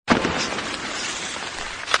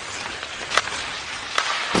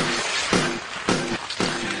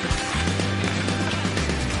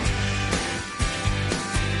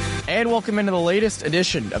And welcome into the latest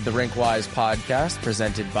edition of the RinkWise podcast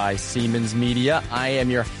presented by Siemens Media. I am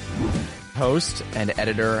your host and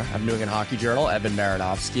editor of New England Hockey Journal, Evan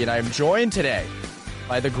Marinovsky, and I am joined today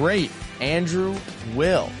by the great Andrew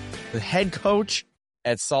Will, the head coach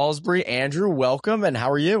at Salisbury. Andrew, welcome, and how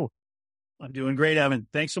are you? I'm doing great, Evan.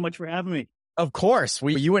 Thanks so much for having me. Of course.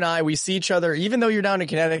 You and I, we see each other, even though you're down in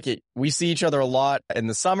Connecticut, we see each other a lot in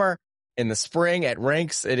the summer, in the spring, at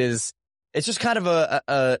rinks. It's just kind of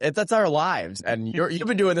that's our lives. And you've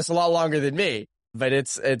been doing this a lot longer than me, but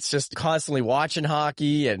it's just constantly watching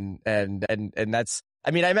hockey and that's,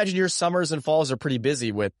 I mean, I imagine your summers and falls are pretty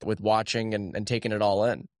busy with watching and taking it all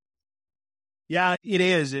in. Yeah, it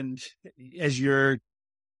is. And as you're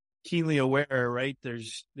keenly aware, right,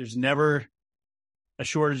 there's never a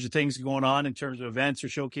shortage of things going on in terms of events or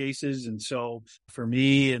showcases. And so for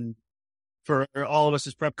me and for all of us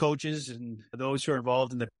as prep coaches and those who are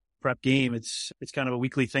involved in the prep game, it's kind of a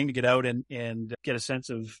weekly thing to get out and get a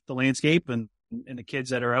sense of the landscape and the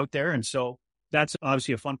kids that are out there. And so that's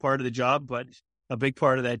obviously a fun part of the job, but a big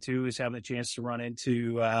part of that too is having the chance to run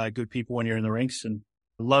into good people when you're in the rinks. And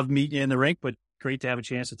love meeting you in the rink, but great to have a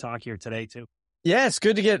chance to talk here today too. Yeah, it's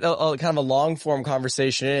good to get a kind of a long form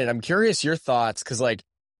conversation in. I'm curious your thoughts, because like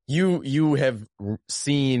you have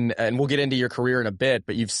seen, and we'll get into your career in a bit,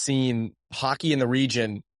 but you've seen hockey in the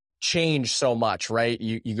region change so much, right?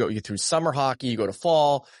 You go through summer hockey, you go to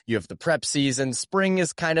fall, you have the prep season. Spring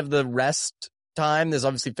is kind of the rest time. There's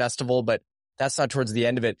obviously festival, but that's not towards the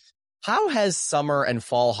end of it. How has summer and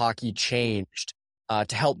fall hockey changed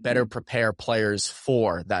to help better prepare players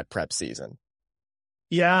for that prep season?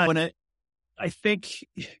 Yeah, I think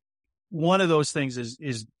one of those things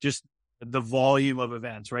is just the volume of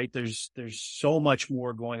events, right? There's so much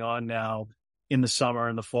more going on now in the summer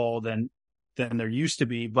and the fall than there used to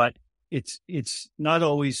be, but it's not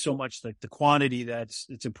always so much the quantity that's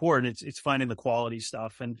important. It's finding the quality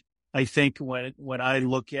stuff. And I think when I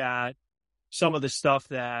look at some of the stuff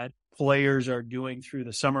that players are doing through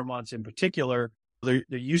the summer months in particular, there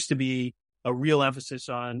used to be a real emphasis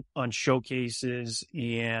on showcases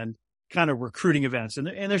and kind of recruiting events. And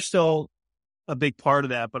there's still a big part of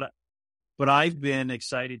that, but I've been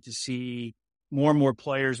excited to see more and more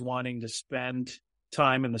players wanting to spend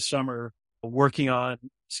time in the summer working on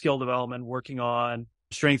skill development, working on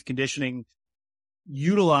strength conditioning,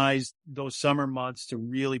 utilize those summer months to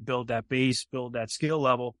really build that base, build that skill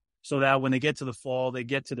level, so that when they get to the fall, they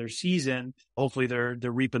get to their season, hopefully they're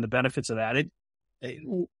reaping the benefits of that.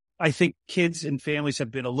 I think kids and families have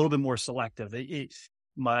been a little bit more selective.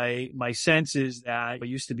 My sense is that it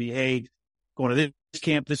used to be, hey, going to this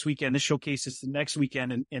camp this weekend, this showcase is the next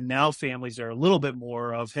weekend. And now families are a little bit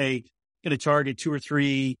more of, hey, going to target 2 or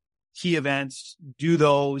 3 key events, do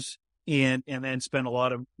those, and then spend a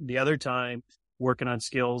lot of the other time working on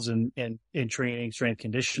skills and training, strength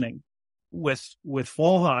conditioning. With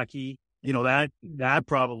fall hockey, you know, that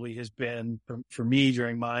probably has been for me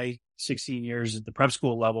during my 16 years at the prep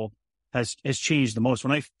school level has changed the most.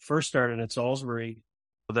 When I first started at Salisbury,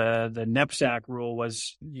 the knapsack rule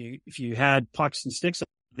was if you had pucks and sticks on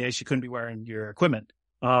the ice, you couldn't be wearing your equipment.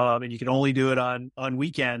 And you could only do it on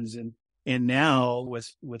weekends. And now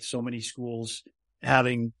with so many schools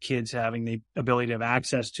kids having the ability to have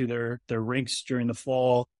access to their rinks during the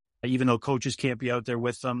fall, even though coaches can't be out there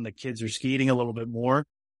with them, the kids are skating a little bit more.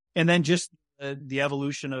 And then just the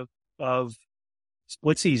evolution of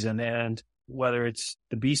split season, and whether it's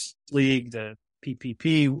the Beast League, the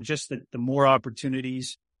PPP, just the more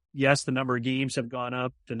opportunities. Yes, the number of games have gone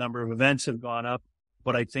up, the number of events have gone up,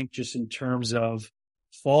 but I think just in terms of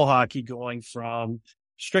fall hockey going from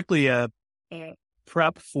strictly a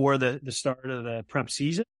prep for the start of the prep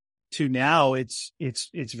season to now it's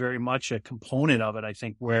very much a component of it. I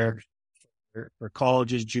think where for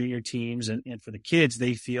colleges, junior teams, and for the kids,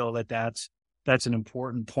 they feel that's an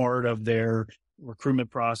important part of their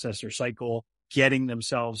recruitment process or cycle, getting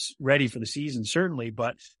themselves ready for the season, certainly.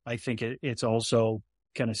 But I think it's also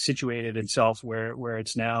kind of situated itself where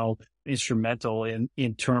it's now instrumental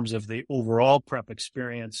in terms of the overall prep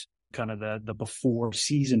experience, kind of the before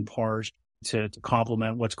season part to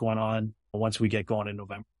complement what's going on once we get going in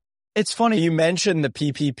November. It's funny you mentioned the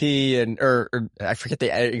PPP or I forget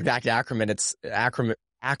the exact acronym. It's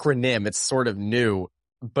acronym. It's sort of new,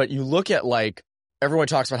 but you look at like everyone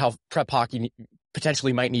talks about how prep hockey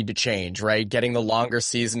potentially might need to change, right? Getting the longer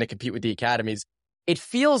season to compete with the academies. It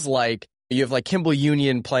feels like you have like Kimball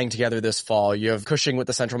Union playing together this fall. You have Cushing with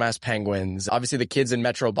the Central Mass Penguins. Obviously the kids in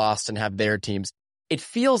Metro Boston have their teams. It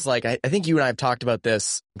feels like, I think you and I have talked about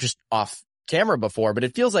this just off camera before, but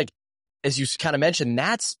it feels like, as you kind of mentioned,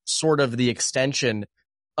 that's sort of the extension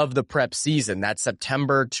of the prep season, that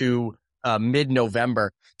September to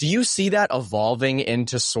mid-November. Do you see that evolving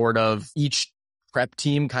into sort of each prep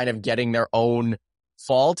team kind of getting their own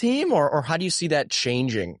fall team, or how do you see that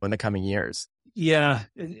changing in the coming years? Yeah,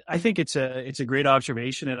 I think it's a great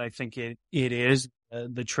observation, and I think it is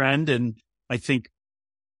the trend. And I think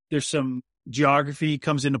there's some geography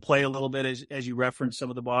comes into play a little bit as you reference some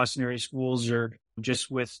of the Boston area schools, or just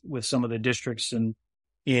with some of the districts and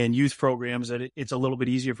youth programs, that it's a little bit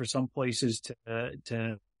easier for some places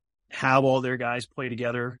to have all their guys play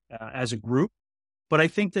together as a group. But I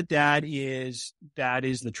think that is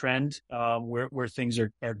the trend where things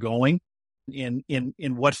are going. In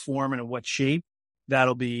what form and in what shape,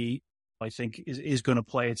 that'll be, I think, is going to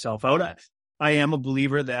play itself out. I am a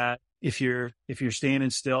believer that if you're standing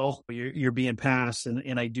still, you're being passed,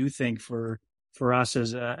 and I do think for us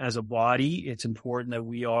as a body, it's important that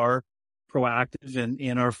we are proactive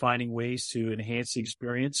and are finding ways to enhance the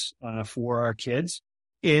experience for our kids,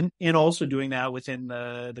 and also doing that within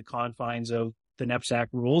the confines of the NEPSAC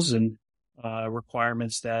rules and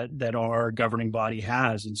requirements that our governing body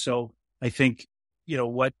has. And so I think,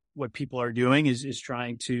 what people are doing is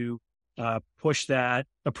trying to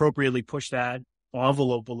appropriately push that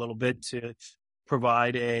envelope a little bit to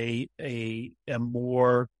provide a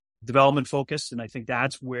more development focused. And I think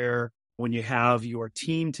that's where, when you have your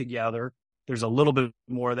team together, there's a little bit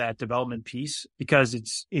more of that development piece, because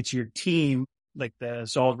it's your team, like the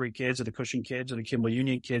Salisbury kids or the Cushing kids or the Kimball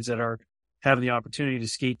Union kids, that are having the opportunity to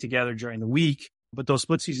skate together during the week. But those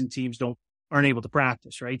split season teams aren't able to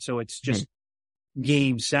practice, right? So it's just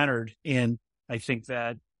game centered. And I think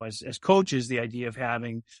that as coaches, the idea of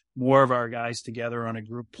having more of our guys together on a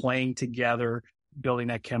group, playing together, building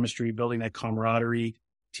that chemistry, building that camaraderie,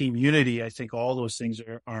 team unity, I think all those things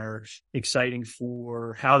are exciting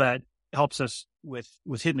for how that helps us with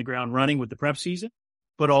hitting the ground running with the prep season,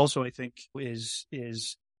 but also I think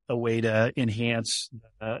is a way to enhance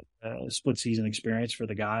the split season experience for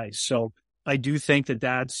the guys. So I do think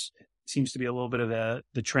that seems to be a little bit of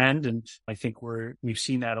the trend. And I think we've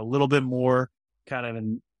seen that a little bit more kind of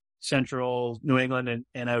in central New England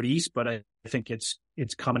and out east, but I think it's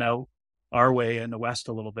coming out our way in the West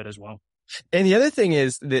a little bit as well. And the other thing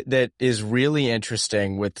is that is really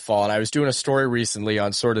interesting with fall. And I was doing a story recently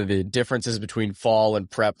on sort of the differences between fall and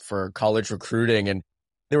prep for college recruiting. And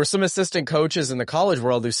there were some assistant coaches in the college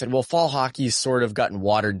world who said, well, fall hockey's sort of gotten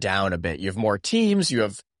watered down a bit. You have more teams, you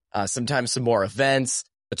have sometimes some more events.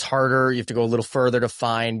 It's harder. You have to go a little further to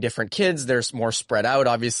find different kids. There's more spread out.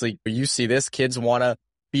 Obviously, you see this, kids want to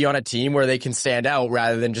be on a team where they can stand out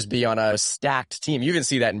rather than just be on a stacked team. You can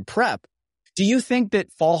see that in prep. Do you think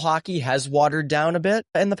that fall hockey has watered down a bit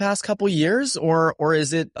in the past couple years, or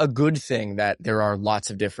is it a good thing that there are lots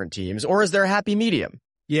of different teams, or is there a happy medium?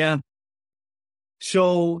 Yeah.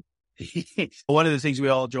 So one of the things we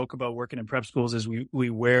all joke about working in prep schools is we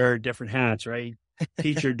wear different hats, right?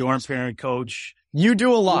 Teacher, dorm parent, coach. You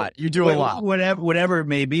do a lot. A lot. Whatever it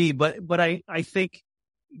may be. But I think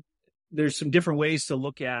there's some different ways to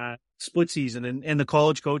look at split season, and the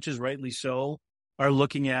college coaches, rightly so, are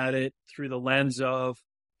looking at it through the lens of,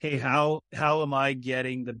 hey, how am I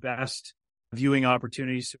getting the best viewing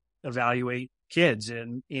opportunities to evaluate kids?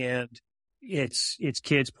 And it's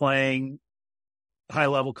kids playing high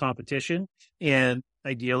level competition, and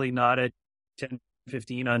ideally not at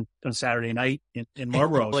 10-15 on Saturday night in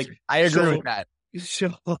Marlborough. I agree with that.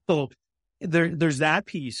 So there's that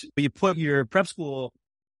piece. You put your prep school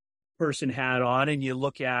person hat on and you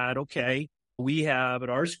look at, okay, we have at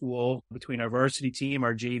our school, between our varsity team,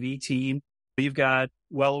 our JV team, we've got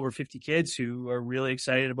well over 50 kids who are really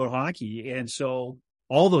excited about hockey. And so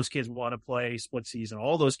all those kids want to play split season.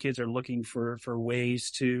 All those kids are looking for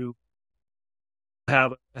ways to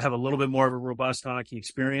have a little bit more of a robust hockey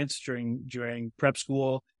experience during prep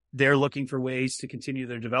school. They're looking for ways to continue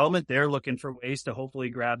their development. They're looking for ways to hopefully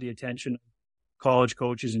grab the attention of college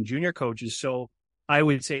coaches and junior coaches. So I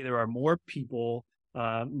would say there are more people,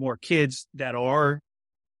 more kids that are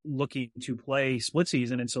looking to play split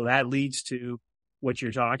season. And so that leads to what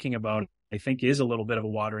you're talking about, I think, is a little bit of a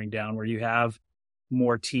watering down, where you have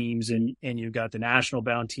more teams and you've got the national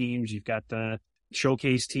bound teams, you've got the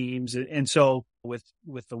showcase teams. And so with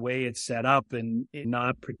the way it's set up and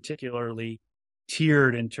not particularly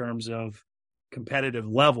tiered in terms of competitive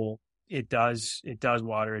level, it does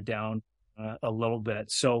water it down a little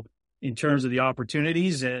bit. So in terms of the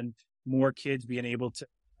opportunities and more kids being able to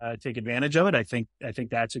take advantage of it, I think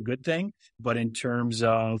that's a good thing. But in terms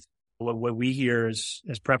of what we hear as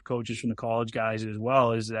prep coaches from the college guys as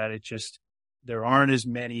well, is that there aren't as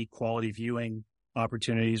many quality viewing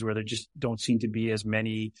opportunities, where there just don't seem to be as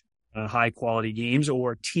many high quality games,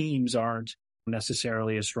 or teams aren't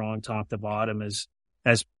necessarily as strong top to bottom as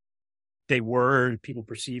people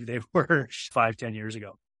perceive they were 5-10 years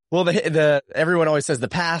ago. Well, everyone always says the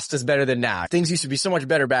past is better than now. Things used to be so much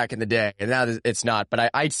better back in the day, and now it's not. But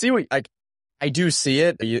I see I do see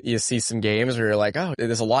it. You see some games where you're like, oh,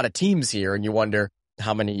 there's a lot of teams here, and you wonder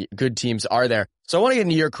how many good teams are there. So I want to get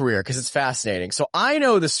into your career because it's fascinating. So I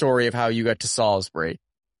know the story of how you got to Salisbury,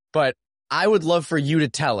 but I would love for you to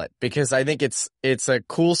tell it because I think it's a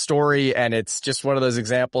cool story, and it's just one of those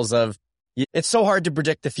examples of it's so hard to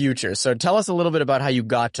predict the future. So tell us a little bit about how you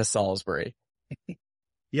got to Salisbury.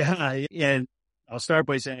 Yeah, and I'll start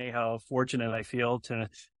by saying how fortunate I feel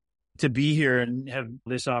to be here and have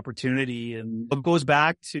this opportunity. And it goes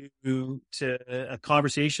back to a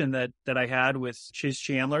conversation that I had with Chiz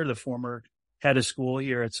Chandler, the former head of school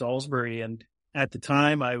here at Salisbury. And at the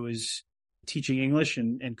time, I was teaching English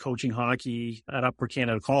and coaching hockey at Upper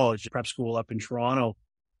Canada College, prep school up in Toronto.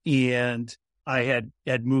 And I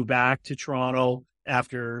had moved back to Toronto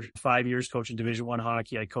after 5 years coaching Division I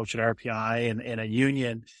hockey. I coached at RPI and a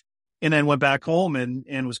union, and then went back home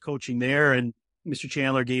and was coaching there. And Mr.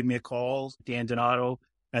 Chandler gave me a call. Dan Donato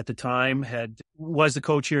at the time was the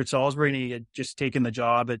coach here at Salisbury, and he had just taken the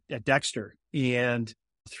job at Dexter. And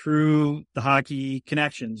through the hockey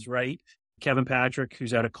connections, right? Kevin Patrick,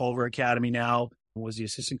 who's out of Culver Academy now, was the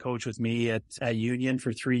assistant coach with me at Union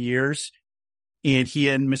for 3 years. And he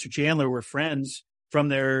and Mr. Chandler were friends from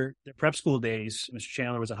their prep school days. Mr.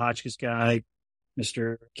 Chandler was a Hotchkiss guy.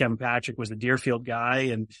 Mr. Kevin Patrick was the Deerfield guy.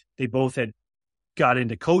 And they both had got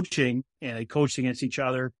into coaching and they coached against each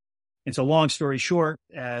other. And so long story short,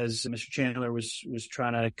 as Mr. Chandler was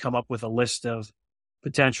trying to come up with a list of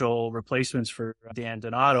potential replacements for Dan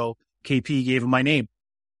Donato, KP gave him my name.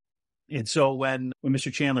 And so when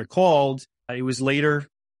Mr. Chandler called, it was later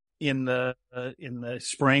in the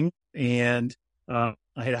spring, and I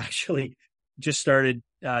had actually just started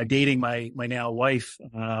dating my now wife.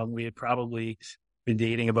 We had probably been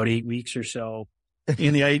dating about 8 weeks or so.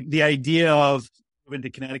 And the idea of moving to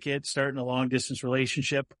Connecticut, starting a long distance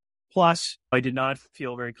relationship. Plus, I did not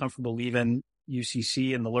feel very comfortable leaving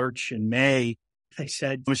UCC in the lurch in May. I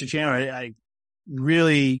said, Mr. Chandler, I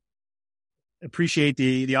really appreciate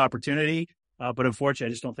the opportunity, but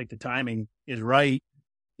unfortunately, I just don't think the timing is right.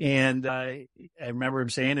 And I remember him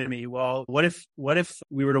saying to me, well, what if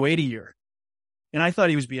we were to wait a year? And I thought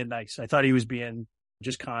he was being nice. I thought he was being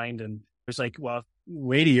just kind. And it was like, well,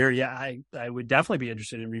 wait a year. Yeah, I would definitely be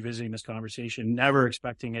interested in revisiting this conversation, never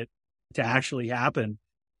expecting it to actually happen.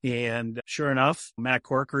 And sure enough, Matt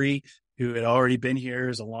Corkery, who had already been here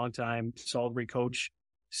as a longtime Salisbury coach,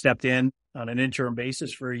 stepped in on an interim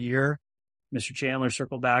basis for a year. Mr. Chandler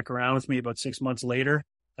circled back around with me about 6 months later.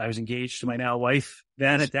 I was engaged to my now wife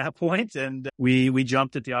then at that point, and we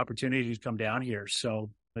jumped at the opportunity to come down here. So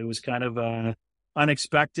it was kind of an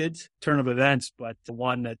unexpected turn of events, but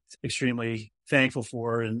one that's extremely thankful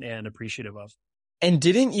for and appreciative of. And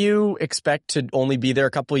didn't you expect to only be there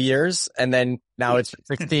a couple of years, and then now it's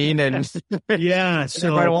 16 and yeah,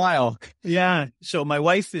 so quite a while. Yeah. So my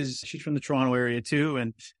wife she's from the Toronto area too,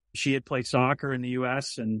 and she had played soccer in the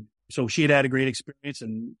US, and so she had a great experience,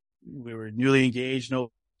 and we were newly engaged, no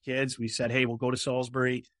kids. We said, hey, we'll go to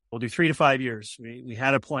Salisbury. We'll do 3 to 5 years. We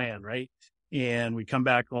had a plan, right? And we come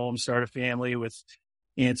back home, start a family with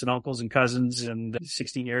aunts and uncles and cousins, and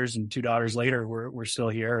 16 years and 2 daughters later, we're still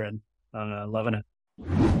here and loving it.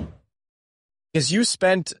 Because you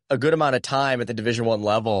spent a good amount of time at the Division I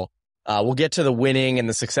level. We'll get to the winning and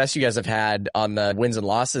the success you guys have had on the wins and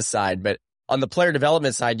losses side, but on the player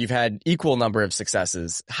development side, you've had equal number of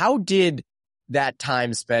successes. How did that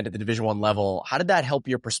time spent at the Division I level, how did that help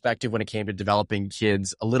your perspective when it came to developing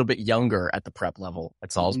kids a little bit younger at the prep level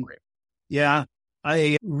at Salisbury? Yeah,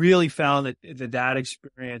 I really found that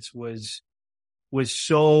experience was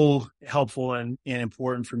so helpful and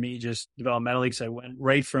important for me just developmentally, because I went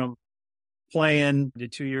right from playing,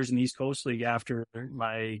 did 2 years in the East Coast League after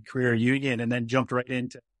my career at Union, and then jumped right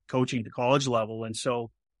into coaching at the college level. And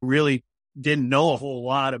so really didn't know a whole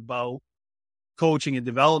lot about coaching and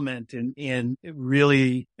development, and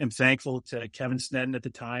really am thankful to Kevin Snedden at the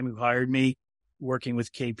time, who hired me, working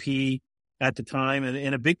with KP at the time.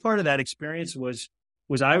 And a big part of that experience was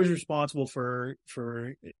I was responsible for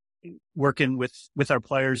working with our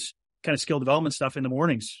players, kind of skill development stuff in the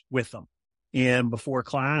mornings with them and before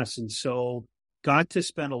class. And so got to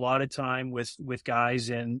spend a lot of time with guys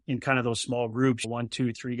in kind of those small groups, 1,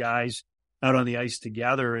 2, 3 guys out on the ice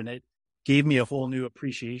together. And it gave me a whole new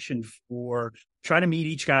appreciation for trying to meet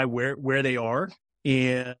each guy where they are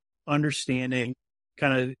and understanding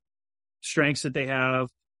kind of strengths that they have,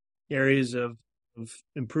 areas of of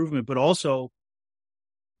improvement, but also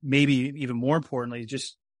maybe even more importantly,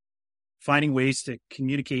 just finding ways to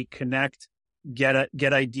communicate, connect, get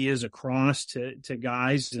ideas across to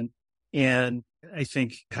guys. And I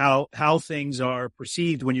think how things are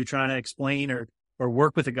perceived when you're trying to explain or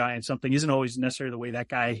work with a guy on something isn't always necessarily the way that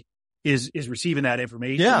guy is receiving that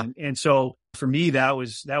information. Yeah. And so for me, that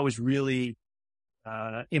was really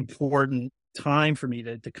important time for me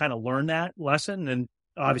to kind of learn that lesson. And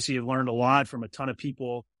obviously I've learned a lot from a ton of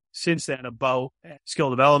people since then about skill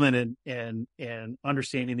development and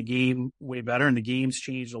understanding the game way better. And the game's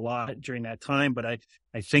changed a lot during that time. But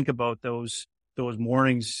I think about those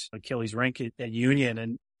mornings, Achilles Rink at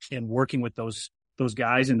Union and working with those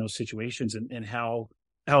guys in those situations and how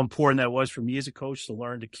important that was for me as a coach to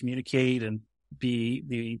learn to communicate and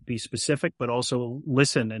be specific, but also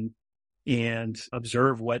listen and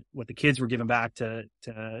observe what the kids were giving back to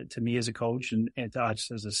me as a coach and to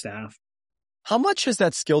us as a staff. How much has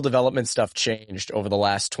that skill development stuff changed over the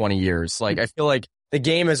last 20 years? Like, I feel like the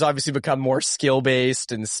game has obviously become more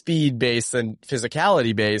skill-based and speed-based than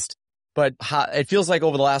physicality-based, but it feels like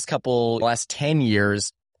over the last 10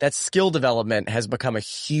 years, that skill development has become a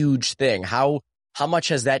huge thing. How much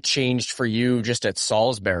has that changed for you just at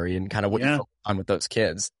Salisbury and kind of what you focus on with those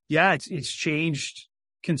kids? Yeah, it's changed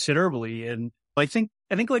considerably. And I think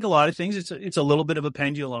like a lot of things, it's a little bit of a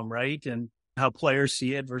pendulum, right? And how players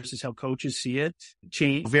see it versus how coaches see it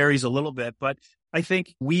varies a little bit. But I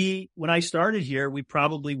think when I started here, we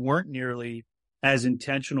probably weren't nearly as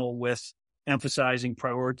intentional with emphasizing,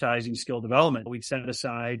 prioritizing skill development. We'd set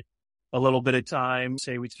aside a little bit of time,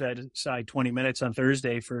 say we'd set aside 20 minutes on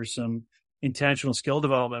Thursday for some intentional skill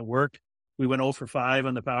development work. We went 0 for 5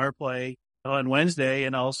 on the power play on Wednesday,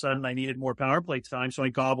 and all of a sudden I needed more power play time. So I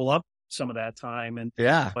gobble up some of that time. And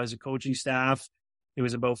as a coaching staff, it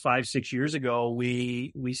was about 5-6 years ago,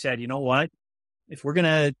 we said, you know what, if we're going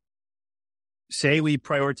to say we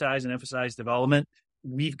prioritize and emphasize development,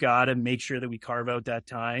 we've got to make sure that we carve out that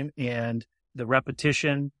time, and the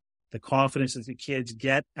repetition, the confidence that the kids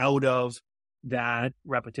get out of that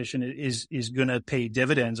repetition is going to pay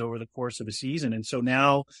dividends over the course of a season. And so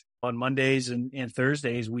now on Mondays and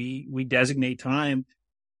Thursdays, we designate time,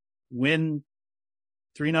 win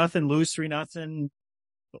 3-0, lose 3-0,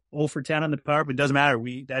 0 for 10 on the power, but it doesn't matter.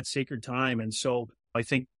 That's sacred time. And so I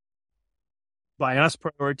think by us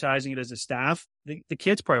prioritizing it as a staff, the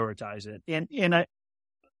kids prioritize it. And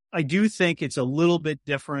I do think it's a little bit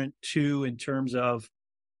different too, in terms of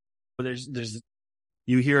there's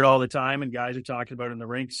you hear it all the time, and guys are talking about in the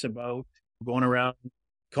rinks about going around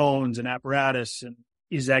cones and apparatus, and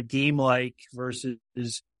is that game like versus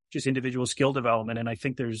just individual skill development. And I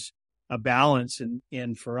think there's a balance.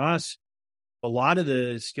 And for us, a lot of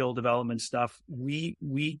the skill development stuff we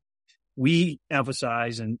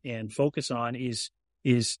emphasize and focus on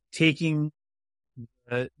is taking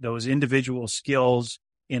those individual skills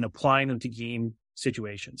and applying them to game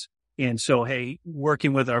situations. And so, hey,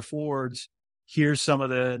 working with our forwards, here's some of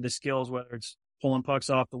the skills, whether it's pulling pucks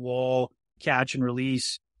off the wall, catch and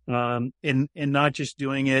release, and not just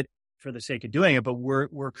doing it for the sake of doing it, but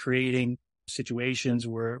we're creating situations,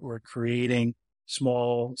 we're creating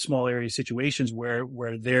small area situations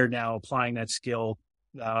where they're now applying that skill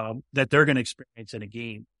that they're going to experience in a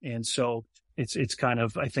game. And so it's kind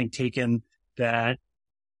of, I think, taken that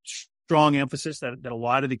strong emphasis that a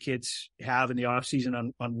lot of the kids have in the off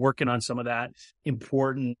season on working on some of that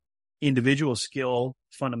important individual skill,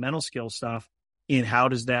 fundamental skill stuff, and how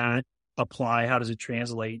does that apply? How does it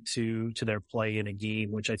translate to their play in a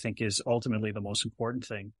game, which I think is ultimately the most important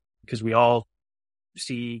thing, because we all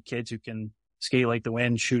see kids who can skate like the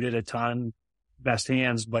wind, shoot it a ton, best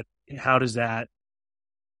hands, but how does that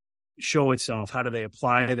show itself? How do they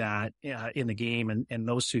apply that in the game? And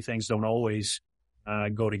those two things don't always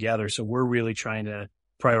go together. So we're really trying to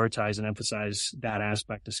prioritize and emphasize that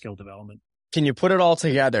aspect of skill development. Can you put it all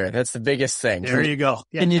together? That's the biggest thing. There you go.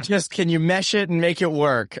 Yeah. Can you mesh it and make it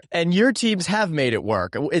work? And your teams have made it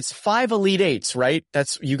work. It's 5 Elite Eights, right?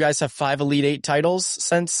 You guys have 5 Elite Eight titles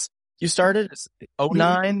since you started?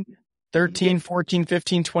 09, 13, 14,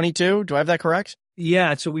 15, 22. Do I have that correct?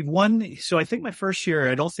 Yeah. So we've won. So I think my first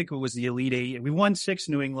year, I don't think it was the Elite Eight. We won 6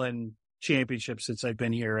 New England championships since I've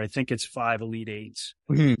been here. I think it's 5 Elite Eights.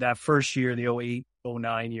 Mm-hmm. That first year, the 08,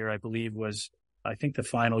 09 year, I believe, was, I think, the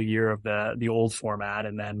final year of the old format.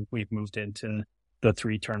 And then we've moved into the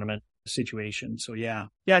 3 tournament situation. So yeah,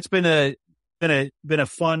 it's been a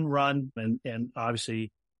fun run, and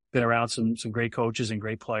obviously been around some great coaches and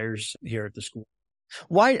great players here at the school.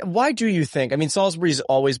 Why do you think, I mean, Salisbury's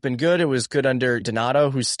always been good. It was good under Donato,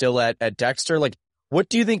 who's still at Dexter. Like, What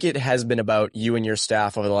do you think it has been about you and your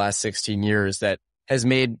staff over the last 16 years that has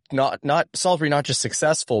made not Salisbury not just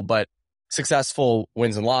successful, but successful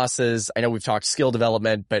wins and losses? I know we've talked skill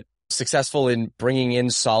development, but successful in bringing in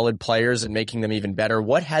solid players and making them even better.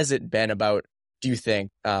 What has it been about, do you think,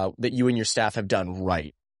 that you and your staff have done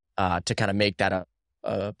right to kind of make that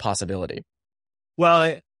a possibility?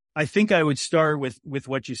 Well, I think I would start with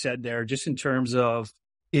what you said there, just in terms of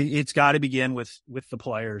it's got to begin with the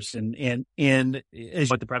players and at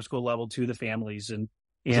the prep school level to the families. And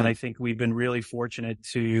I think we've been really fortunate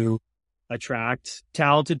to attract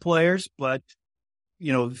talented players, but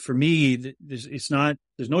for me, there's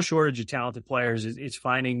no shortage of talented players. It's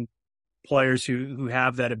finding players who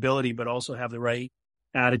have that ability, but also have the right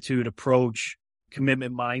attitude, approach,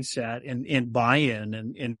 commitment, mindset, and buy-in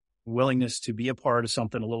and willingness to be a part of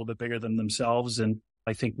something a little bit bigger than themselves. And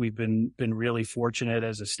I think we've been really fortunate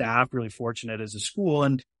as a staff, really fortunate as a school,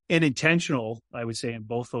 and intentional, I would say, in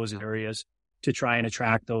both those areas to try and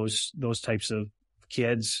attract those types of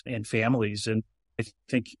kids and families. And I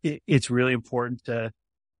think it's really important to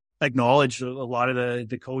acknowledge a lot of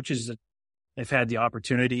the coaches that I've had the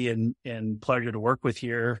opportunity and pleasure to work with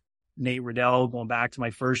here. Nate Riddell, going back to my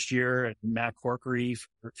first year, and Matt Corkery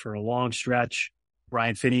for a long stretch.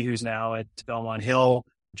 Brian Finney, who's now at Belmont Hill.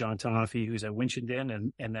 John Toffey, who's at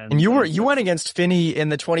Winchendon, and then you went against Finney in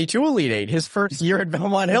the 22 Elite Eight, his first year at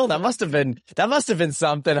Belmont Hill. That must have been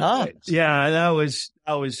something, huh? Yeah, that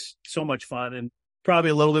was so much fun, and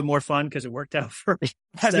probably a little bit more fun because it worked out for me.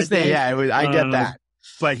 I get that.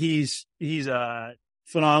 But he's a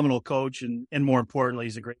phenomenal coach, and more importantly,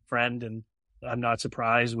 he's a great friend, and I'm not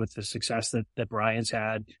surprised with the success that Brian's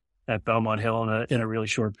had at Belmont Hill in a really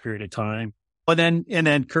short period of time. And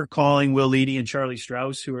then Kirk Calling, Will Leedy, and Charlie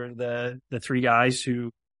Strauss, who are the three guys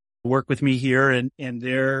who work with me here, and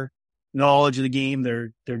their knowledge of the game,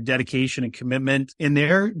 their dedication and commitment, and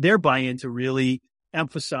their buy-in to really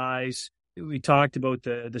emphasize. We talked about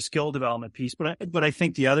the skill development piece, but I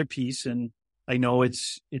think the other piece, and I know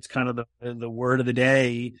it's kind of the word of the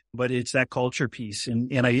day, but it's that culture piece,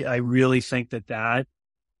 and I really think that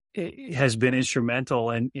has been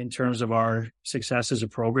instrumental in terms of our success as a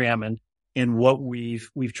program and what we've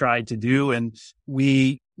tried to do. And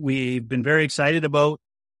we've been very excited about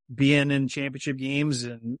being in championship games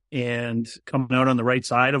and coming out on the right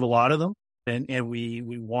side of a lot of them. And we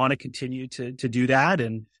want to continue to do that.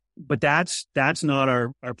 But that's not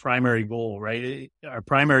our primary goal, right? Our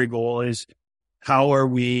primary goal is how are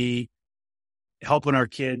we helping our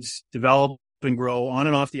kids develop and grow on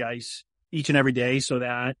and off the ice each and every day, so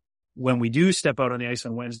that when we do step out on the ice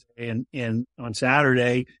on Wednesday and on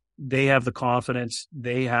Saturday, they have the confidence,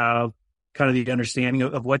 they have kind of the understanding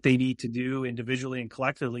of what they need to do individually and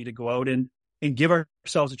collectively to go out and give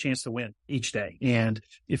ourselves a chance to win each day. And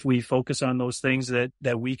if we focus on those things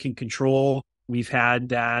that we can control, we've had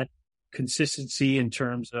that consistency in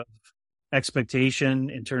terms of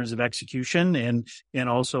expectation, in terms of execution, and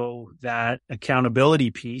also that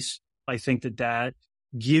accountability piece. I think that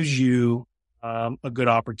gives you a good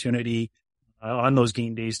opportunity on those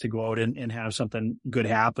game days to go out and have something good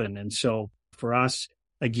happen. And so for us,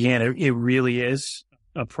 again, it really is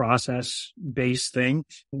a process-based thing.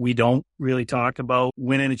 We don't really talk about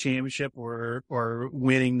winning a championship or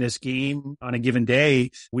winning this game on a given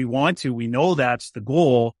day. We want to, we know that's the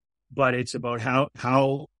goal, but it's about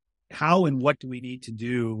how and what do we need to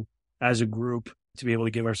do as a group to be able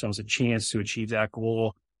to give ourselves a chance to achieve that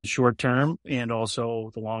goal short term and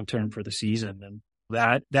also the long term for the season. And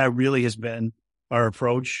that really has been our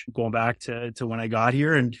approach going back to when I got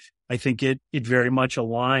here. And I think it very much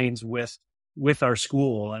aligns with our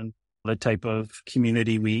school and the type of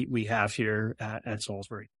community we have here at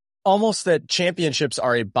Salisbury. Almost that championships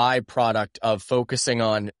are a byproduct of focusing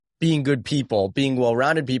on being good people, being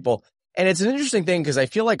well-rounded people. And it's an interesting thing because I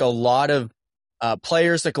feel like a lot of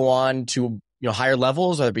players that go on to higher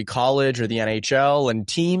levels, whether it be college or the NHL, and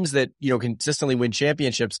teams that consistently win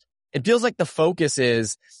championships, it feels like the focus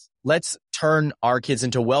is let's turn our kids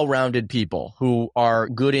into well-rounded people who are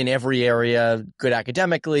good in every area, good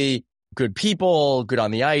academically, good people, good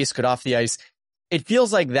on the ice, good off the ice. It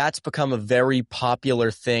feels like that's become a very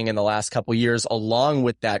popular thing in the last couple of years, along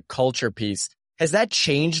with that culture piece. Has that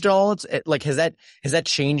changed at all? Has that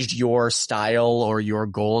changed your style or your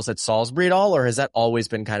goals at Salisbury at all? Or has that always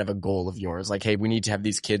been kind of a goal of yours? Like, hey, we need to have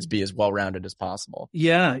these kids be as well-rounded as possible.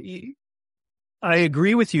 Yeah, I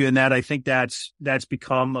agree with you in that. I think that's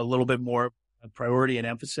become a little bit more a priority and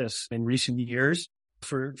emphasis in recent years.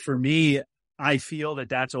 For me, I feel that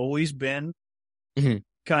that's always been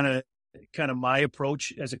kind of my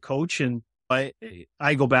approach as a coach. And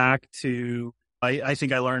I go back to, I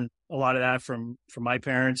think I learned a lot of that from my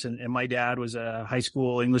parents, and my dad was a high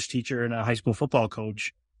school English teacher and a high school football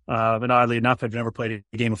coach. But oddly enough, I've never played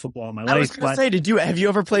a game of football in my life. I was going to say, have you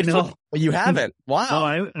ever played football? You haven't. Wow.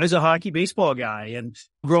 No, I was a hockey baseball guy, and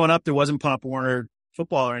growing up, there wasn't Pop Warner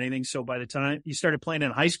football or anything. So by the time you started playing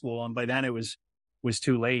in high school, and by then it was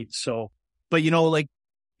too late. So, but like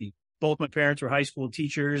both my parents were high school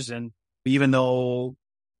teachers, and even though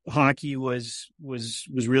hockey was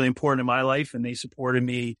really important in my life and they supported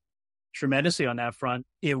me tremendously on that front,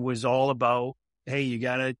 it was all about, hey, you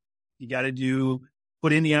gotta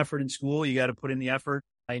put in the effort in school. You got to put in the effort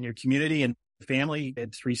in your community and family. I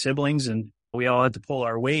had 3 siblings and we all had to pull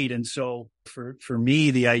our weight. And so for me,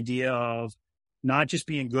 the idea of not just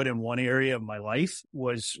being good in one area of my life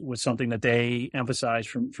was something that they emphasized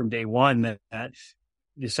from day one, that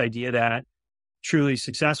this idea that truly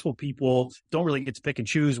successful people don't really get to pick and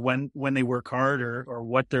choose when they work hard or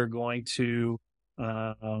what they're going to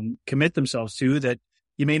commit themselves to, that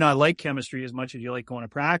you may not like chemistry as much as you like going to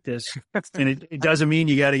practice. And it doesn't mean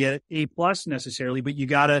you got to get A+ necessarily, but you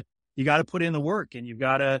got to put in the work, and you've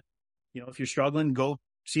got to, if you're struggling, go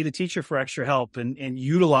see the teacher for extra help and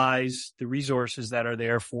utilize the resources that are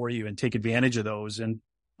there for you and take advantage of those. And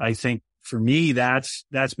I think for me, that's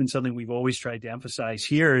been something we've always tried to emphasize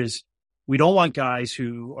here is we don't want guys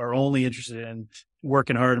who are only interested in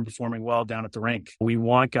working hard and performing well down at the rink. We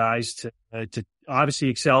want guys to obviously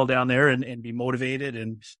excel down there and be motivated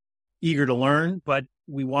and eager to learn, but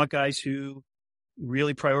we want guys who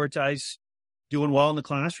really prioritize doing well in the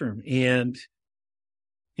classroom, and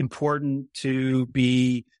important to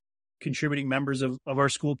be contributing members of our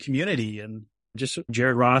school community. And just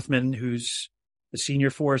Jared Rothman, who's the senior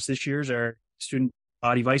for us this year, is our student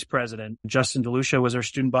body vice president. Justin DeLucia was our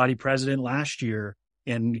student body president last year,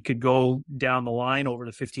 and could go down the line over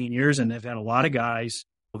the 15 years. And they've had a lot of guys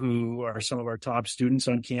who are some of our top students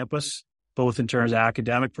on campus, both in terms of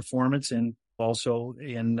academic performance and also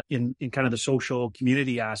in kind of the social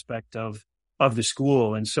community aspect of the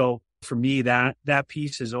school. And so for me, that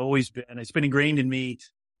piece has always been, it's been ingrained in me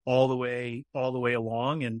all the way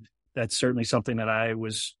along. And that's certainly something that I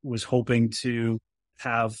was hoping to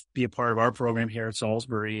have be a part of our program here at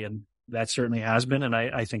Salisbury. And that certainly has been. And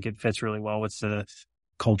I think it fits really well with the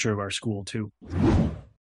culture of our school too.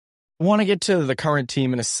 I want to get to the current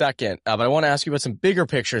team in a second, but I want to ask you about some bigger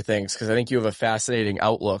picture things, because I think you have a fascinating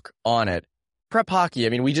outlook on it. Prep hockey, I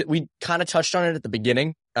mean, we kind of touched on it at the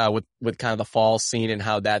beginning with kind of the fall scene and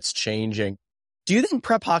how that's changing. Do you think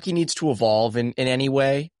prep hockey needs to evolve in any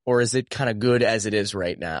way, or is it kind of good as it is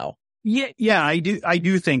right now? Yeah, I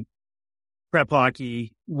do think prep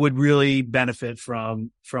hockey would really benefit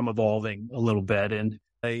from evolving a little bit. And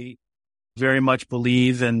I very much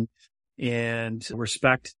believe and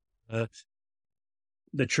respect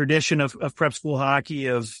the tradition of prep school hockey,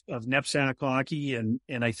 of knapsack hockey. And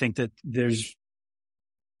I think that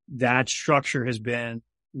that structure has been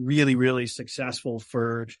really, really successful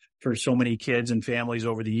for so many kids and families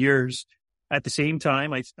over the years. At the same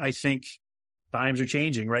time, I think times are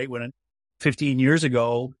changing, right? When 15 years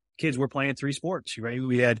ago, kids were playing 3 sports, right?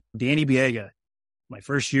 We had Danny Biega, my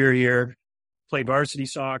first year here, played varsity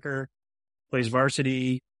soccer, plays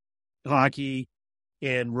varsity hockey,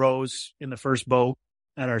 and rows in the first boat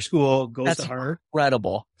at our school, goes to Harvard.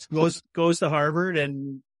 Incredible. Goes to Harvard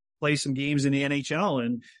and plays some games in the NHL,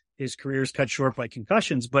 and his career's cut short by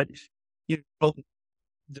concussions. But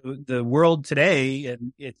the world today,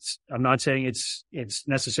 and I'm not saying it's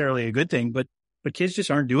necessarily a good thing, but kids just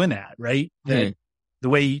aren't doing that, right? That the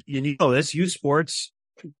way this youth sports,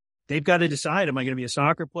 they've got to decide, am I going to be a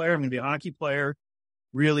soccer player? I'm going to be a hockey player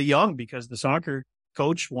really young, because the soccer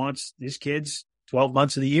coach wants these kids 12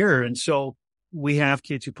 months of the year. And so we have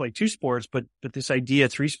kids who play 2 sports, but this idea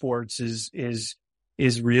of 3 sports is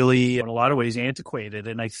really in a lot of ways antiquated.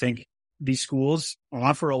 And I think these schools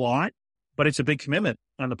offer a lot, but it's a big commitment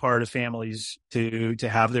on the part of families to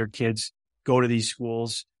have their kids go to these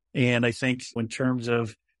schools. And I think in terms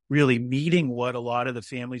of really meeting what a lot of the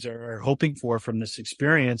families are hoping for from this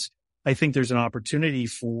experience, I think there's an opportunity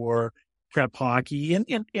for prep hockey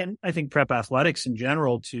and I think prep athletics in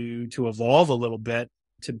general to evolve a little bit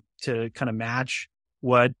to kind of match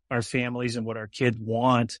what our families and what our kids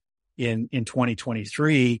want in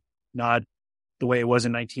 2023, not the way it was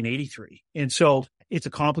in 1983. And so it's a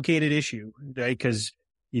complicated issue, right? Because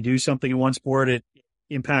you do something in one sport, it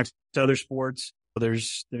impacts other sports.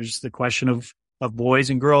 There's the question of boys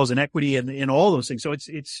and girls and equity and all those things. So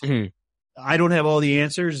it's I don't have all the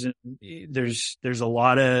answers. And there's a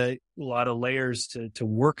lot of layers to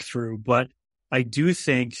work through, but I do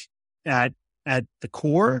think at the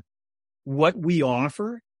core, what we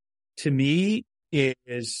offer, to me,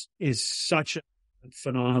 is such a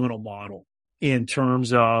phenomenal model in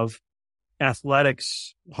terms of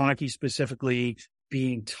athletics, hockey specifically,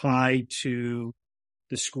 being tied to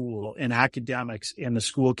the school and academics and the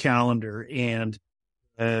school calendar, and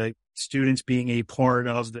students being a part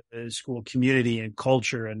of the school community and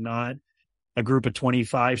culture, and not a group of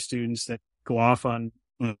 25 students that go off on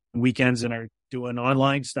weekends and are doing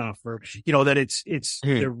online stuff, or, that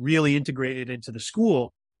they're really integrated into the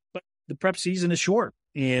school. But the prep season is short,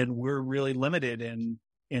 and we're really limited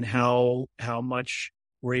in how much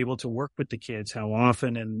we're able to work with the kids, how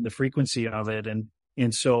often, and the frequency of it.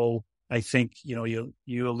 And so I think, you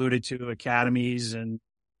alluded to academies and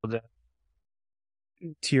the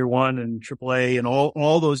tier 1 and AAA and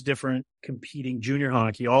all those different competing junior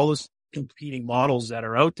hockey, all those competing models that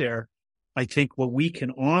are out there. I think what we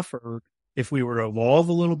can offer, if we were to evolve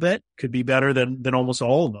a little bit, could be better than almost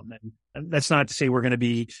all of them. And that's not to say we're going to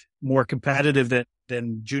be more competitive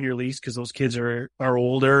than junior leagues, because those kids are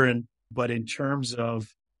older. But in terms of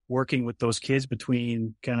working with those kids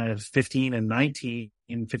between kind of 15 and 19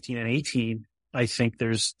 and 15 and 18, I think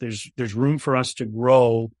there's room for us to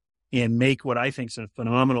grow and make what I think is a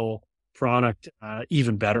phenomenal product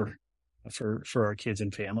even better for our kids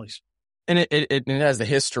and families. And it has the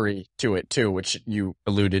history to it too, which you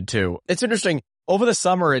alluded to. It's interesting. Over the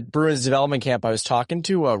summer at Bruins development camp, I was talking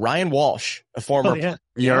to Ryan Walsh, a former player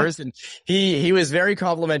of yours, and he was very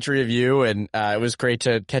complimentary of you, and it was great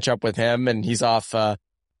to catch up with him. And he's off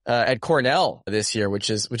at Cornell this year, which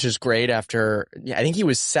is great. After I think he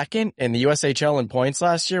was second in the USHL in points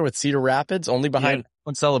last year with Cedar Rapids, only behind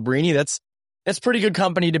Celebrini. That's pretty good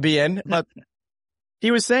company to be in. But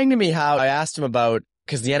he was saying to me how I asked him about,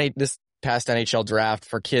 because this past NHL draft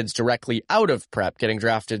for kids directly out of prep, getting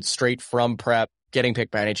drafted straight from prep, getting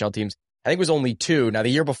picked by NHL teams, I think it was only 2. Now, the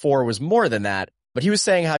year before was more than that, but he was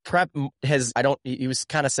saying how prep he was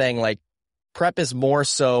kind of saying like prep is more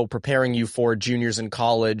so preparing you for juniors in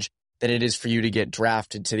college than it is for you to get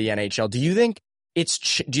drafted to the NHL. Do you think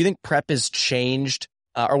prep has changed,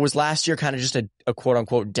 or was last year kind of just a quote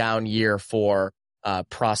unquote down year for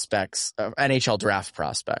prospects, NHL draft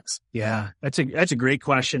prospects? Yeah, that's a great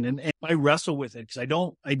question. And I wrestle with it because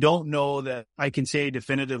I don't know that I can say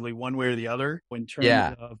definitively one way or the other in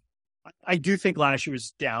terms of, I do think last year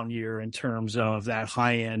was down year in terms of that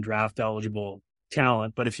high end draft eligible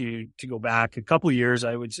talent. But to go back a couple of years,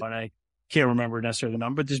 I would say, and I can't remember necessarily the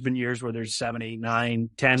number, but there's been years where there's 7, 8, 9,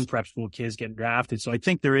 10 prep school kids getting drafted. So I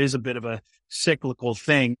think there is a bit of a cyclical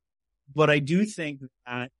thing, but I do think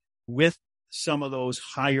that with some of those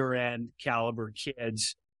higher end caliber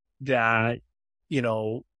kids that,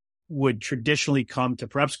 would traditionally come to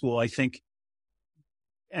prep school, I think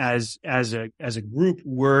as a group,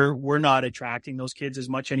 we're not attracting those kids as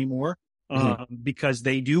much anymore, because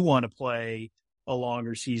they do want to play a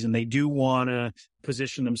longer season. They do want to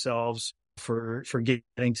position themselves for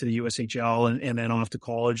getting to the USHL and then off to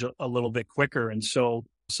college a little bit quicker. And so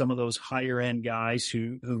some of those higher end guys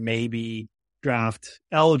who may be draft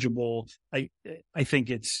eligible, I think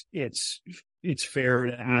it's fair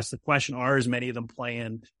to ask the question, are as many of them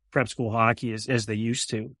playing prep school hockey as they used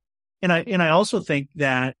to? And I also think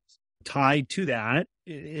that tied to that,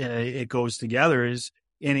 it goes together, is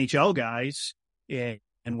NHL guys, and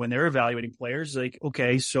when they're evaluating players, like,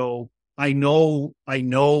 okay, so I know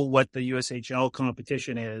what the USHL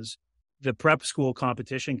competition is. The prep school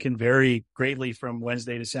competition can vary greatly from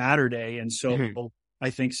Wednesday to Saturday. And so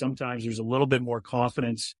I think sometimes there's a little bit more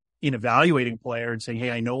confidence in evaluating a player and saying,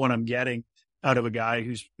 hey, I know what I'm getting out of a guy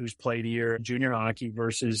who's played a year in junior hockey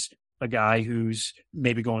versus a guy who's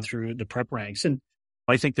maybe going through the prep ranks. And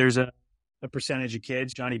I think there's a percentage of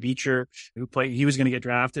kids, Johnny Beecher, he was going to get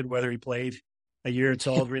drafted, whether he played a year at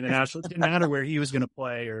Salisbury in the National, it didn't matter where he was going to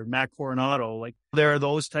play, or Matt Coronado. Like, there are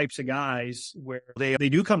those types of guys where they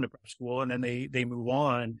do come to prep school and then they move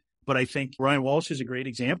on. But I think Ryan Walsh is a great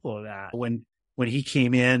example of that. When he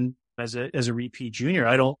came in as a repeat junior,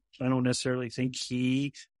 I don't necessarily think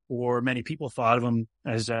he or many people thought of him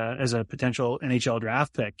as a potential NHL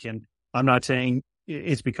draft pick. And I'm not saying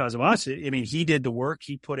it's because of us. I mean, he did the work,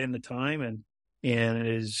 he put in the time,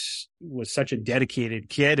 and was such a dedicated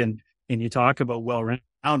kid. And you talk about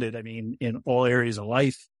well-rounded, I mean, in all areas of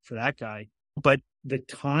life for that guy. But the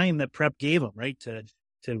time that prep gave him, right,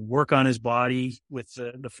 to work on his body with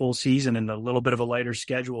the full season and a little bit of a lighter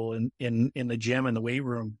schedule in the gym and the weight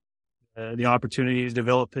room, the opportunity to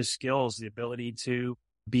develop his skills, the ability to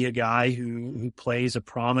be a guy who plays a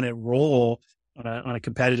prominent role on a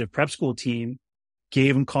competitive prep school team,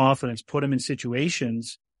 gave him confidence, put him in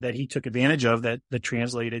situations that he took advantage of that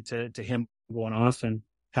translated to him going off and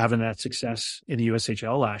having that success in the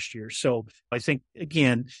USHL last year. So I think,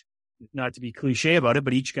 again, not to be cliche about it,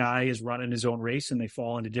 but each guy is running his own race and they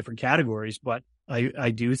fall into different categories. But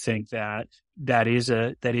I do think that is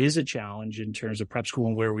a challenge in terms of prep school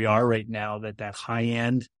and where we are right now, that high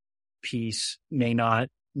end piece may not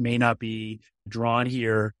be drawn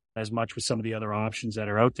here as much with some of the other options that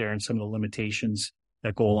are out there and some of the limitations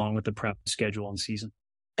that go along with the prep schedule and season.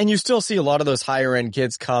 And you still see a lot of those higher end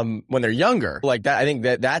kids come when they're younger. Like that, I think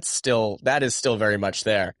that is still very much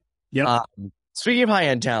there. Yeah. Speaking of high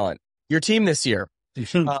end talent, your team this year,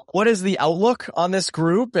 what is the outlook on this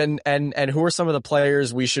group, and who are some of the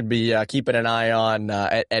players we should be keeping an eye on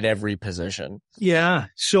at every position? Yeah.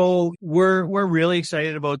 So we're really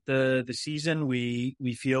excited about the season. We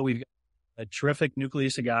feel we've got a terrific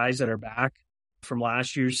nucleus of guys that are back from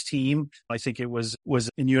last year's team. I think it was,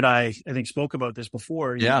 and you and I think spoke about this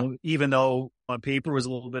before. You know, even though on paper was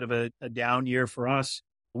a little bit of a down year for us,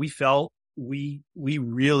 we felt we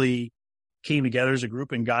really came together as a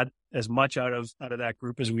group and got as much out of that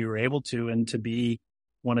group as we were able to. And to be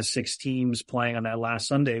one of 6 teams playing on that last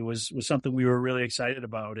Sunday was something we were really excited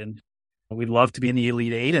about. And we'd love to be in the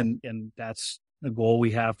Elite 8, and that's the goal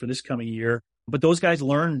we have for this coming year. But those guys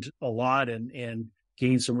learned a lot and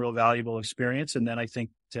gained some real valuable experience. And then I think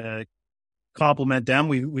to complement them,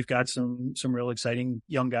 we've got some real exciting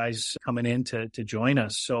young guys coming in to join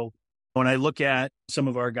us. So when I look at some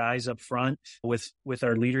of our guys up front with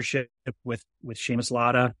our leadership, with Seamus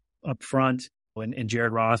Latta up front and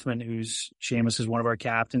Jared Rothman, Seamus is one of our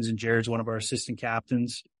captains and Jared's one of our assistant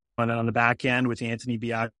captains. And then on the back end with Anthony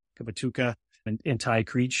Biakabatuka and Ty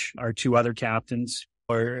Creech, our 2 other captains,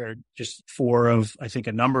 are just 4 of, I think,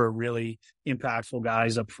 a number of really impactful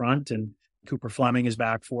guys up front. And Cooper Fleming is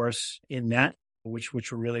back for us in net, which we're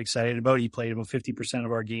really excited about. He played about 50%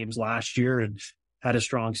 of our games last year and had a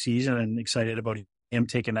strong season, and excited about him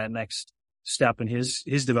taking that next step in his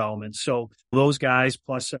development. So those guys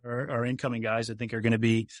plus our incoming guys, I think, are going to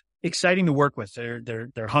be exciting to work with.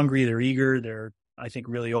 They're hungry, they're eager, they're, I think,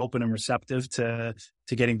 really open and receptive to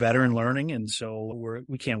getting better and learning. And so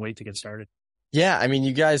we can't wait to get started. Yeah, I mean,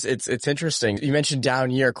 you guys, it's interesting. You mentioned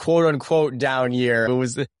down year, quote unquote down year.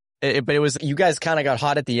 But it was you guys kind of got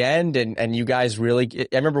hot at the end, and you guys really.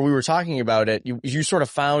 I remember we were talking about it. You sort of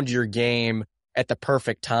found your game at the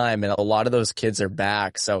perfect time, and a lot of those kids are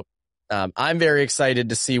back. So I'm very excited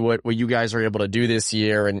to see what you guys are able to do this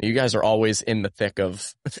year, and you guys are always in the thick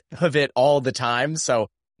of it all the time. So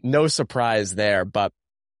no surprise there. But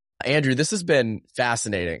Andrew, this has been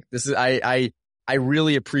fascinating. I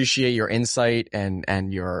really appreciate your insight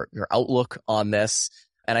and your outlook on this.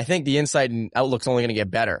 And I think the insight and outlook's only going to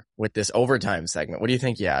get better with this overtime segment. What do you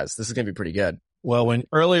think, Yaz? This is going to be pretty good. Well,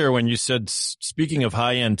 earlier when you said, speaking of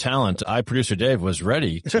high-end talent, producer Dave was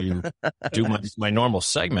ready to do my normal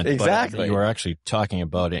segment. Exactly. But you were actually talking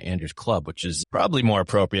about Andrew's club, which is probably more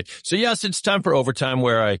appropriate. So yes, it's time for overtime,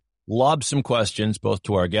 where I lob some questions both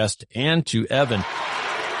to our guest and to Evan.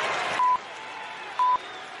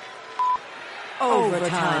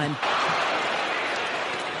 Overtime.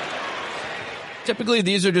 Typically,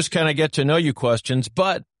 these are just kind of get to know you questions,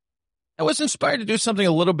 but I was inspired to do something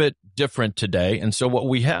a little bit different today. And so what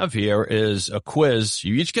we have here is a quiz.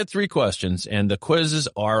 You each get 3 questions, and the quizzes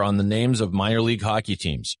are on the names of minor league hockey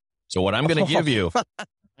teams. So what I'm going to give you,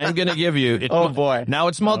 oh boy. Now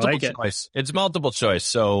it's multiple choice. It's multiple choice.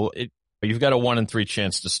 So you've got a 1 in 3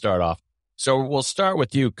 chance to start off. So we'll start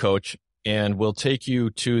with you, Coach, and we'll take you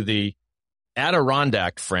to the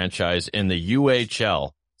Adirondack franchise in the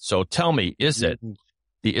UHL. So tell me, is it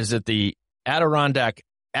the Adirondack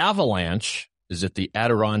Avalanche? Is it the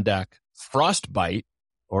Adirondack Frostbite?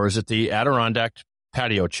 Or is it the Adirondack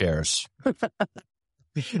Patio Chairs?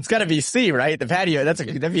 It's got to be C, right? The patio.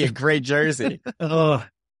 That'd be a great jersey. Well,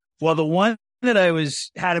 the one that I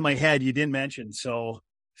had in my head you didn't mention, so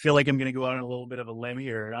I feel like I'm going to go out on a little bit of a limb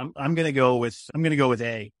here. I'm going to go with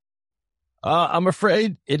A. I'm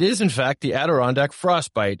afraid it is, in fact, the Adirondack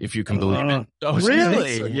Frostbite, if you can believe it. Oh,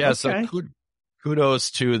 really? So, yeah. Okay. So kudos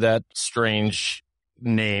to that strange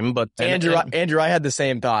name. But Andrew, I had the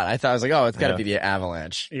same thought. I was like, oh, it's got to be the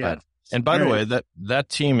Avalanche. Yeah. And by the way, that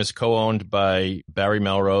team is co-owned by Barry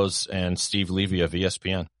Melrose and Steve Levy of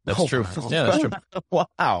ESPN. That's true. Yeah, that's true.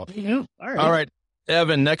 Wow. Yeah. All right.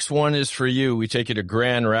 Evan, next one is for you. We take you to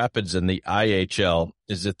Grand Rapids in the IHL.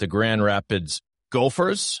 Is it the Grand Rapids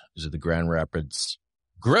Gophers? Is it the Grand Rapids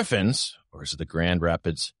Griffins? Or is it the Grand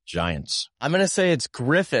Rapids Giants? I'm going to say it's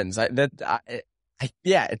Griffins.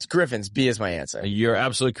 Yeah, it's Griffins. B is my answer. You're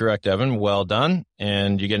absolutely correct, Evan. Well done.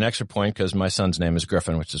 And you get an extra point because my son's name is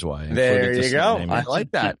Griffin, which is why I there you go. I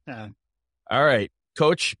like that. All right,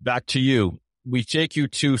 Coach, back to you. we take you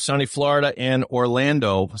to sunny Florida and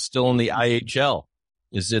Orlando, still in the IHL.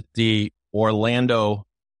 Is it the Orlando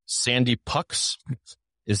Sandy Pucks?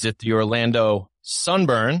 Is it the Orlando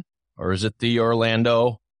Sunburn? Or is it the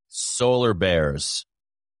Orlando Solar Bears?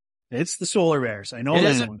 It's the Solar Bears. I know It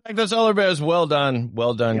that is, one. in fact, the Solar Bears. Well done,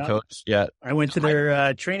 Yeah. Coach. Yeah. I went to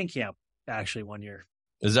their training camp actually one year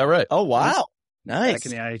Is that right? Oh, wow. back Nice.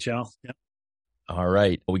 in the IHL. Yep. All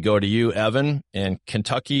right. We go to you, Evan, and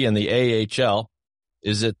Kentucky and the AHL.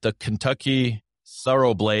 Is it the Kentucky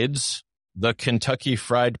Thoroughblades, the Kentucky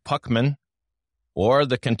Fried Puckmen, or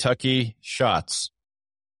the Kentucky Shots?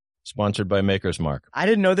 Sponsored by Maker's Mark. I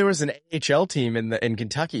didn't know there was an AHL team in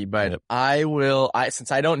Kentucky, but Yep.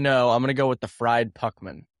 since I don't know, I'm going to go with the Fried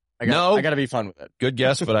Puckman. I got to be fun with it. Good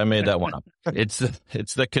guess, but I made that one up. It's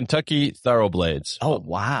the Kentucky Thoroughblades. Oh,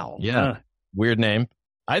 wow. Yeah. Weird name.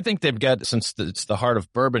 I think they've got, since it's the heart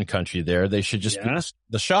of bourbon country there, they should just be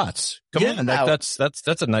the Shots. Come on. That's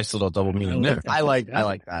a nice little double meaning there. I like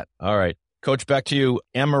that. All right. Coach, back to you.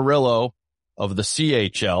 Amarillo of the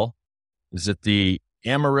CHL. Is it the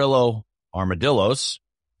Amarillo Armadillos,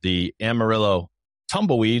 the Amarillo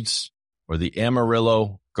Tumbleweeds, or the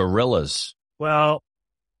Amarillo Gorillas? Well,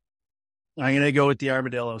 I'm going to go with the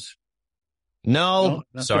Armadillos. No,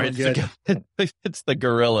 that's sorry. not It's the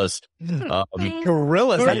Gorillas.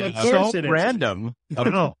 Gorillas. Yeah, That's of course so it is. random. I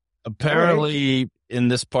don't know. Apparently, in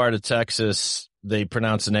this part of Texas, they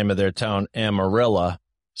pronounce the name of their town Amarilla,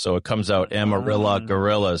 so it comes out Amarilla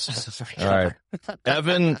Gorillas. All right.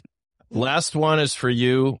 Evan, last one is for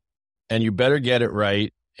you, and you better get it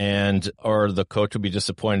right, or the coach will be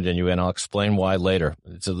disappointed in you, and I'll explain why later.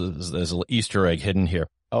 There's an Easter egg hidden here.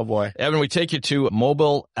 Oh, boy. Evan, we take you to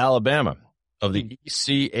Mobile, Alabama of the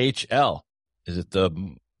ECHL. Is it the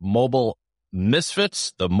Mobile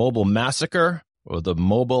Misfits, the Mobile Massacre, or the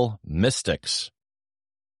Mobile Mystics?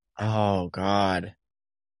 Oh, God.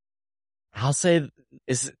 I'll say,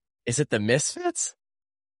 is it the Misfits?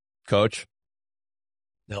 Coach?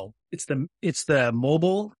 No, it's the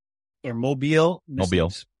Mobile or Mobile Mystics.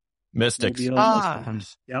 Mobile Mystics.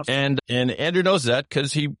 Yep. And Andrew knows that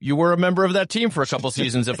because you were a member of that team for a couple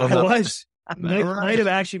seasons. If I'm I not was. Might have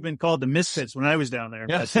actually been called the Misfits when I was down there.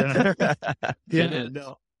 Yeah. But,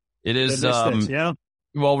 It is. The Misfits, yeah.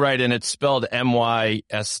 Well, right, and it's spelled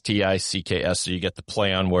Mysticks, so you get the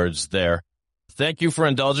play on words there. Thank you for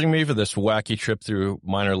indulging me for this wacky trip through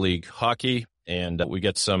minor league hockey, and we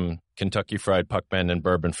get some Kentucky Fried Puckmen and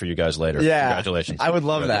bourbon for you guys later. Yeah. Congratulations. I would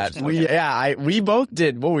love that. We both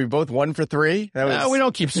did. Well, we both 1 for 3. We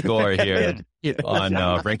don't keep score here on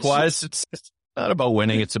RinkWise. It's not about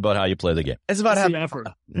winning. It's about how you play the game. It's about having effort.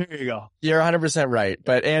 There you go. You're 100% right.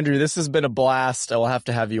 But Andrew, this has been a blast. I will have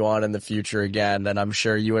to have you on in the future again, and I'm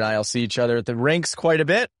sure you and I will see each other at the rinks quite a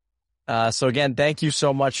bit. So again, thank you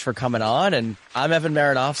so much for coming on. And I'm Evan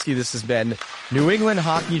Marinofsky. This has been New England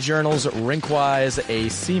Hockey Journal's RinkWise, a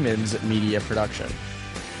Siemens Media production.